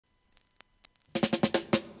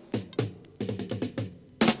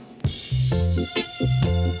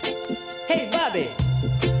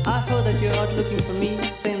looking for me,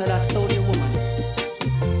 saying that I stole your woman.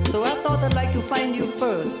 So I thought I'd like to find you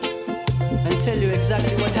first and tell you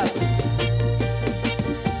exactly what happened.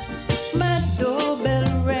 My doorbell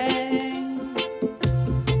rang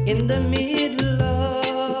in the middle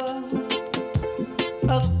of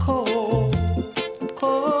a cold,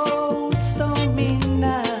 cold, stormy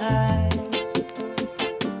night.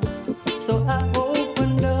 So I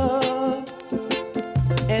opened up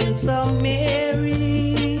and saw Mary.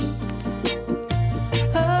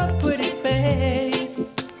 Her pretty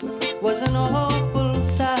face was an awful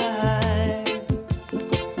sight.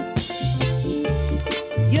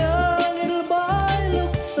 Your little boy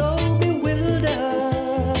looked so bewildered,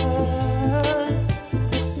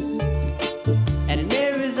 and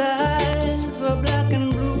Mary's eyes were black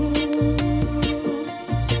and blue.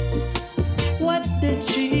 What did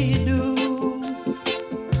she do?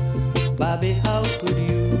 Bobby, how could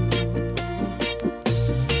you?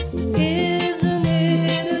 Isn't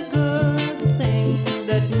it a good thing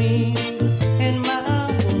that me and my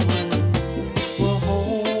woman were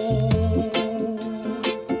home?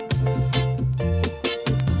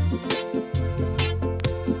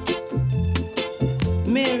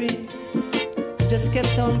 Mary just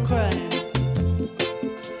kept on crying,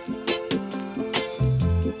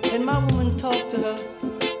 and my woman talked to her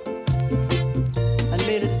and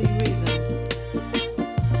made her see reason.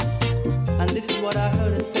 And this is what I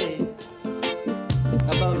heard her say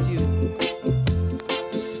about you.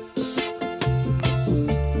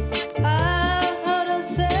 I heard her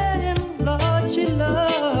saying, Lord, she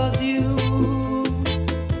loves you,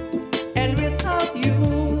 and without you,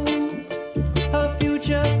 her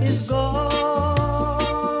future is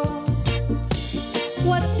gone.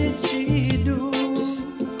 What did she do?